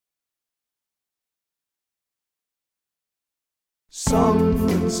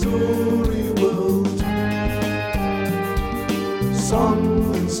Song and Story World.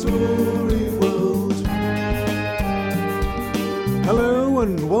 Song and Story World. Hello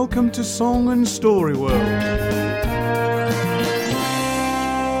and welcome to Song and Story World.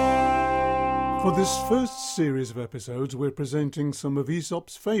 For this first series of episodes, we're presenting some of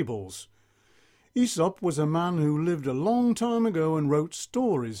Aesop's fables. Aesop was a man who lived a long time ago and wrote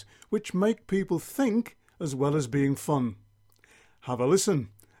stories which make people think as well as being fun. Have a listen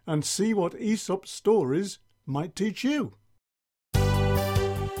and see what Aesop's stories might teach you.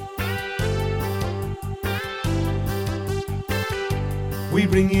 We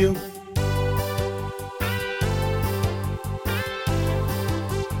bring you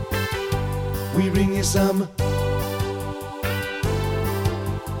some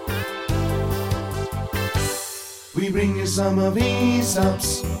We bring you some of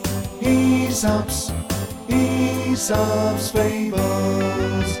Aesop's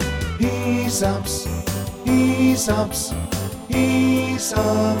fables.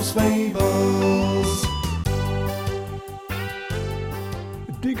 Aesop's fables.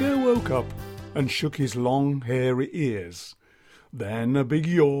 Digger woke up and shook his long, hairy ears. Then a big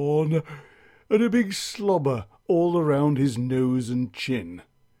yawn and a big slobber all around his nose and chin.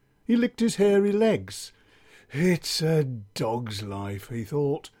 He licked his hairy legs. It's a dog's life, he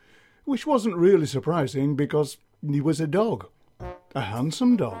thought, which wasn't really surprising because he was a dog. A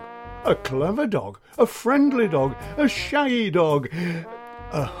handsome dog, a clever dog, a friendly dog, a shaggy dog,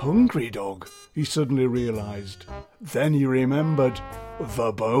 a hungry dog, he suddenly realised. Then he remembered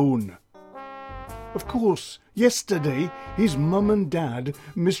the bone. Of course, yesterday his mum and dad,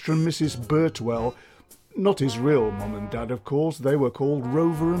 Mr. and Mrs. Birtwell, not his real mum and dad, of course, they were called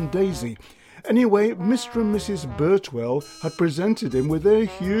Rover and Daisy. Anyway, Mr. and Mrs. Birtwell had presented him with a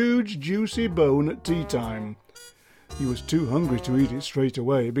huge juicy bone at tea time. He was too hungry to eat it straight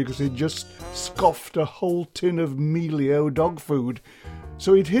away because he'd just scoffed a whole tin of Mealio dog food,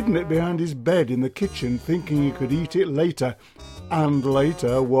 so he'd hidden it behind his bed in the kitchen thinking he could eat it later, and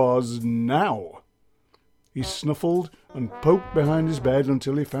later was now. He snuffled and poked behind his bed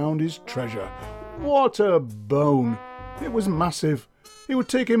until he found his treasure. What a bone! It was massive. It would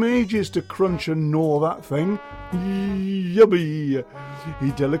take him ages to crunch and gnaw that thing. Yummy!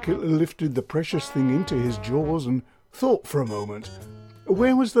 He delicately lifted the precious thing into his jaws and thought for a moment.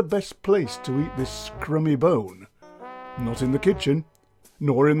 Where was the best place to eat this scrummy bone? Not in the kitchen,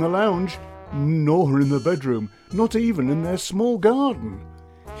 nor in the lounge, nor in the bedroom, not even in their small garden.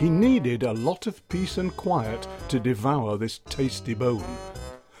 He needed a lot of peace and quiet to devour this tasty bone.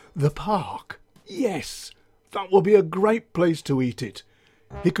 The park! Yes, that would be a great place to eat it.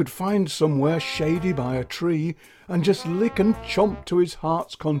 He could find somewhere shady by a tree and just lick and chomp to his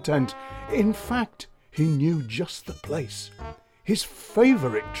heart's content. In fact, he knew just the place. His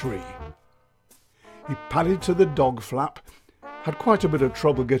favourite tree. He padded to the dog flap, had quite a bit of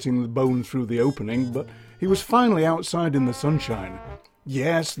trouble getting the bone through the opening, but he was finally outside in the sunshine.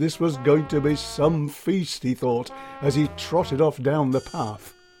 Yes, this was going to be some feast, he thought, as he trotted off down the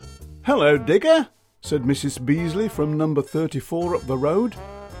path. "Hello, Digger," said Mrs. Beasley from number 34 up the road.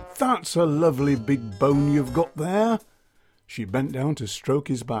 "That's a lovely big bone you've got there." She bent down to stroke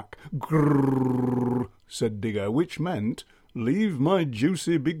his back. "Grrrr," said Digger, which meant, "Leave my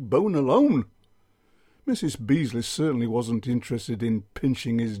juicy big bone alone." Mrs. Beasley certainly wasn't interested in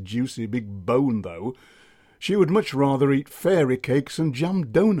pinching his juicy big bone, though. She would much rather eat fairy cakes and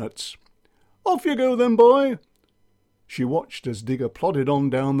jam doughnuts. "Off you go then, boy." She watched as Digger plodded on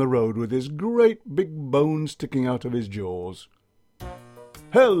down the road with his great big bone sticking out of his jaws.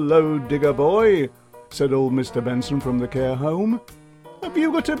 "Hello, Digger boy," said old Mr. Benson from the care home. "Have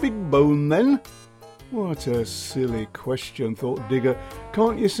you got a big bone then?" What a silly question, thought Digger.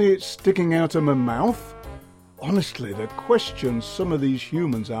 Can't you see it's sticking out of my mouth? Honestly, the questions some of these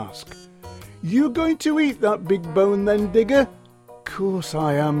humans ask. "You going to eat that big bone then, Digger?" "Course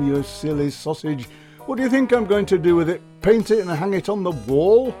I am, you silly sausage. What do you think I'm going to do with it? Paint it and hang it on the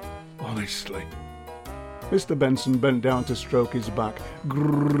wall? Honestly." Mr. Benson bent down to stroke his back.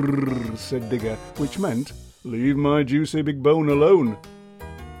 "Grrrr," said Digger, which meant, "Leave my juicy big bone alone."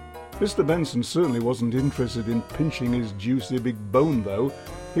 Mr. Benson certainly wasn't interested in pinching his juicy big bone, though.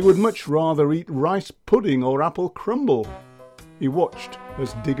 He would much rather eat rice pudding or apple crumble. He watched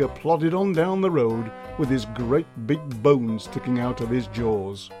as Digger plodded on down the road with his great big bone sticking out of his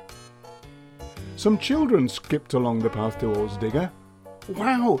jaws. Some children skipped along the path towards Digger.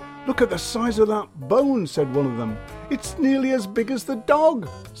 "Wow, look at the size of that bone," said one of them. "It's nearly as big as the dog,"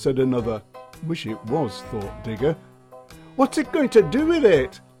 said another. Wish it was, thought Digger. "What's it going to do with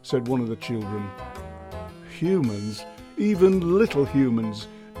it?" said one of the children. Humans, Even little humans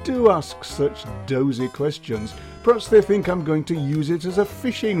do ask such dozy questions. Perhaps they think I'm going to use it as a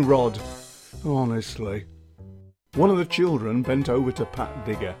fishing rod. Honestly. One of the children bent over to pat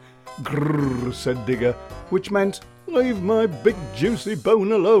Digger. "Grrr," said Digger, which meant, "Leave my big juicy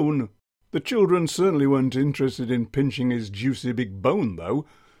bone alone." The children certainly weren't interested in pinching his juicy big bone, though.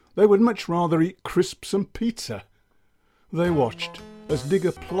 They would much rather eat crisps and pizza. They watched as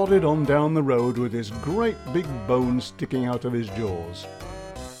Digger plodded on down the road with his great big bone sticking out of his jaws.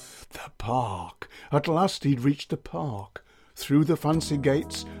 The park! At last he'd reached the park. Through the fancy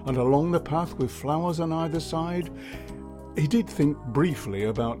gates and along the path with flowers on either side. He did think briefly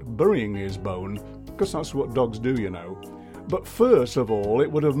about burying his bone, because that's what dogs do, you know. But first of all,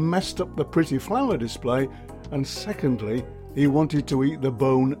 it would have messed up the pretty flower display, and secondly, he wanted to eat the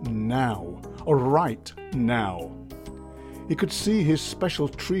bone now, or right now. He could see his special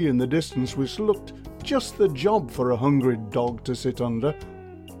tree in the distance, which looked just the job for a hungry dog to sit under.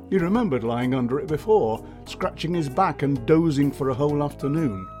 He remembered lying under it before, scratching his back and dozing for a whole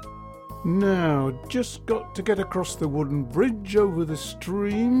afternoon. Now, just got to get across the wooden bridge over the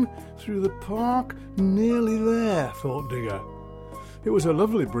stream, through the park, nearly there, thought Digger. It was a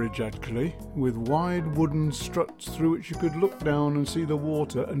lovely bridge, actually, with wide wooden struts through which you could look down and see the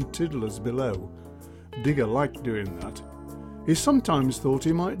water and tiddlers below. Digger liked doing that. He sometimes thought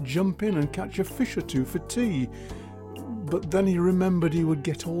he might jump in and catch a fish or two for tea, but then he remembered he would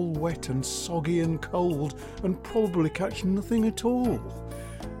get all wet and soggy and cold and probably catch nothing at all.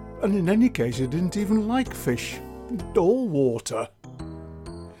 And in any case, he didn't even like fish or water.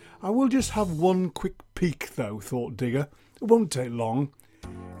 "I will just have one quick peek, though," thought Digger. "It won't take long."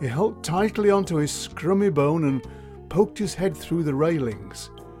 He held tightly onto his scrummy bone and poked his head through the railings.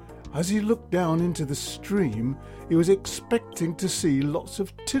 As he looked down into the stream, he was expecting to see lots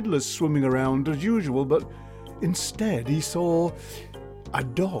of tiddlers swimming around as usual, but instead he saw a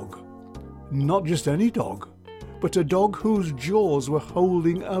dog. Not just any dog, but a dog whose jaws were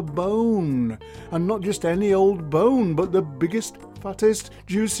holding a bone. And not just any old bone, but the biggest, fattest,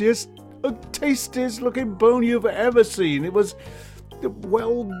 juiciest, tastiest looking bone you've ever seen. It was,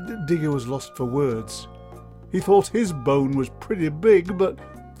 well, Digger was lost for words. He thought his bone was pretty big, but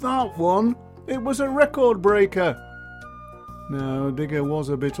that one, it was a record breaker. Now, Digger was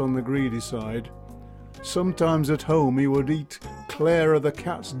a bit on the greedy side. Sometimes at home he would eat Clara the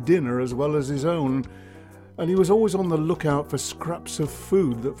cat's dinner as well as his own, and he was always on the lookout for scraps of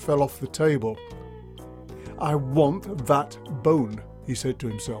food that fell off the table. "I want that bone," he said to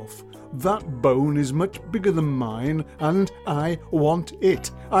himself. "That bone is much bigger than mine, and I want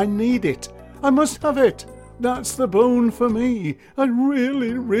it. I need it. I must have it. That's the bone for me. I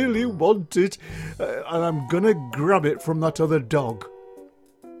really, really want it, and I'm gonna grab it from that other dog."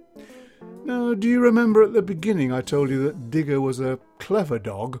 Now, do you remember at the beginning I told you that Digger was a clever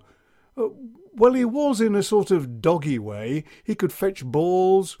dog? Well, he was in a sort of doggy way. He could fetch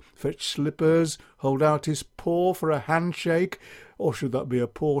balls, fetch slippers, hold out his paw for a handshake, or should that be a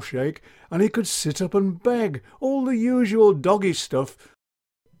paw shake, and he could sit up and beg, all the usual doggy stuff.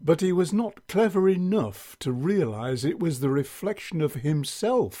 But he was not clever enough to realise it was the reflection of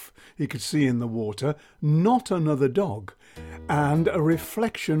himself he could see in the water, not another dog, and a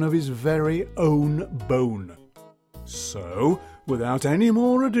reflection of his very own bone. So, without any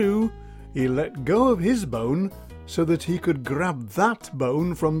more ado, he let go of his bone so that he could grab that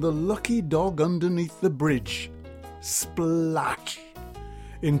bone from the lucky dog underneath the bridge. Splash!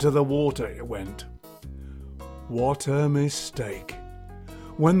 Into the water it went. What a mistake!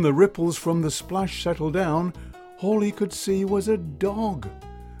 When the ripples from the splash settled down, all he could see was a dog,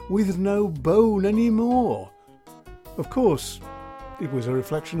 with no bone any more. Of course, it was a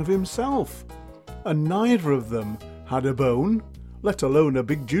reflection of himself, and neither of them had a bone, let alone a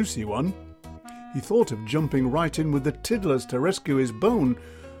big juicy one. He thought of jumping right in with the tiddlers to rescue his bone,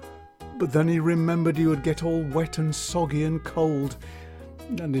 but then he remembered he would get all wet and soggy and cold,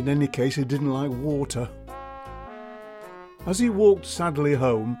 and in any case he didn't like water. As he walked sadly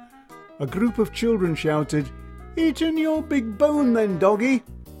home, a group of children shouted, "Eaten your big bone then, doggy?"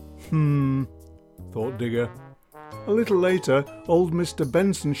 Thought Digger. A little later, old Mr.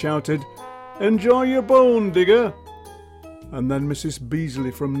 Benson shouted, "Enjoy your bone, Digger." And then Mrs.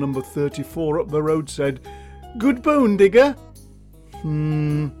 Beasley from number 34 up the road said, "Good bone, Digger."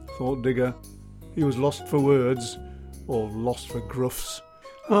 Thought Digger. He was lost for words, or lost for gruffs.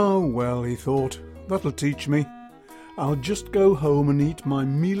 "Oh well," he thought, "that'll teach me. I'll just go home and eat my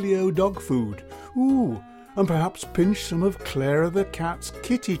mealio dog food. Ooh, and perhaps pinch some of Clara the cat's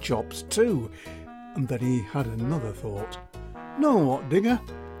kitty chops too." And then he had another thought. "Know what, Digger?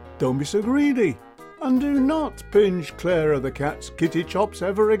 Don't be so greedy. and do not pinch Clara the cat's kitty chops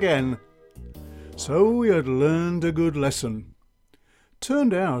ever again. So he had learned a good lesson.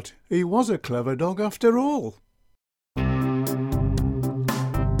 Turned out he was a clever dog after all.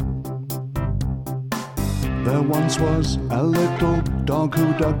 There once was a little dog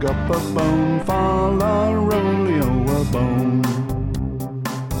who dug up a bone, Falarolio a bone.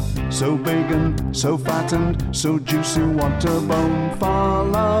 So big and so fat and so juicy, what a bone,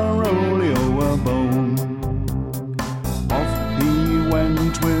 Falarolio a bone. Off he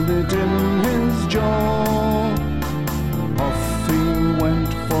went with it in his jaw. Off he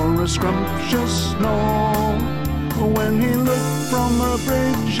went for a scrumptious snore. When he looked from a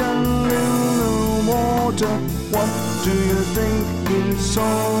bridge and in the water, what do you think he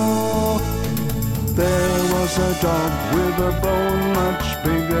saw? There was a dog with a bone much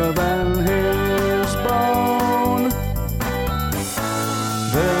bigger than his bone.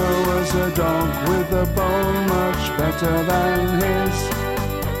 There was a dog with a bone much better than his.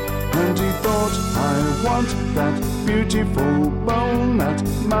 And he thought, I want that beautiful bone, that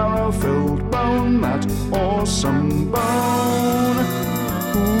marrow-filled bone, that awesome bone.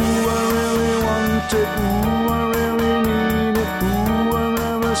 Ooh, I really want it, ooh, I really need it, ooh, I've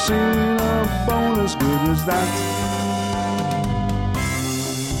never seen a bone as good as that.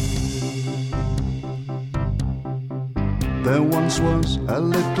 There once was a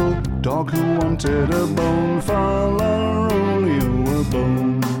little dog who wanted a bone, Falarolio a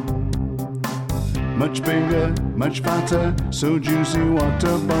bone. Much bigger, much fatter, so juicy, what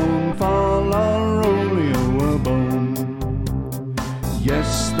a bone, Falarolio a bone.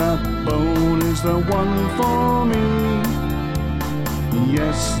 Yes, that bone is the one for me.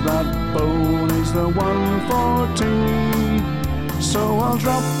 Yes, that bone is the one for tea. So I'll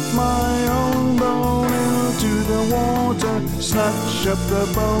drop my own bone into the water, snatch up the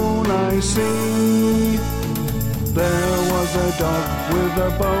bone I see. There was a dog with a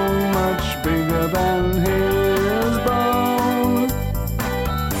bone much bigger than his bone.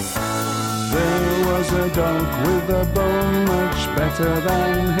 There was a dog with a bone much better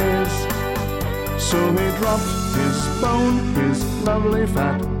than his. So he dropped his bone, his lovely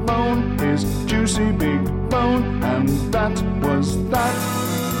fat bone, his juicy big bone, and that was that.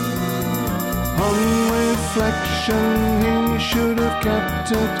 On reflection, he should have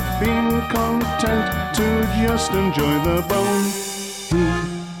kept it, been content to just enjoy the bone he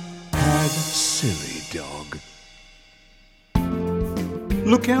had. Silly dog.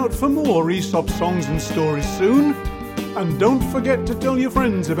 Look out for more Aesop songs and stories soon, and don't forget to tell your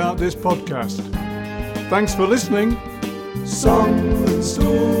friends about this podcast. Thanks for listening. Song and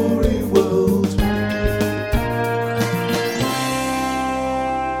Story World.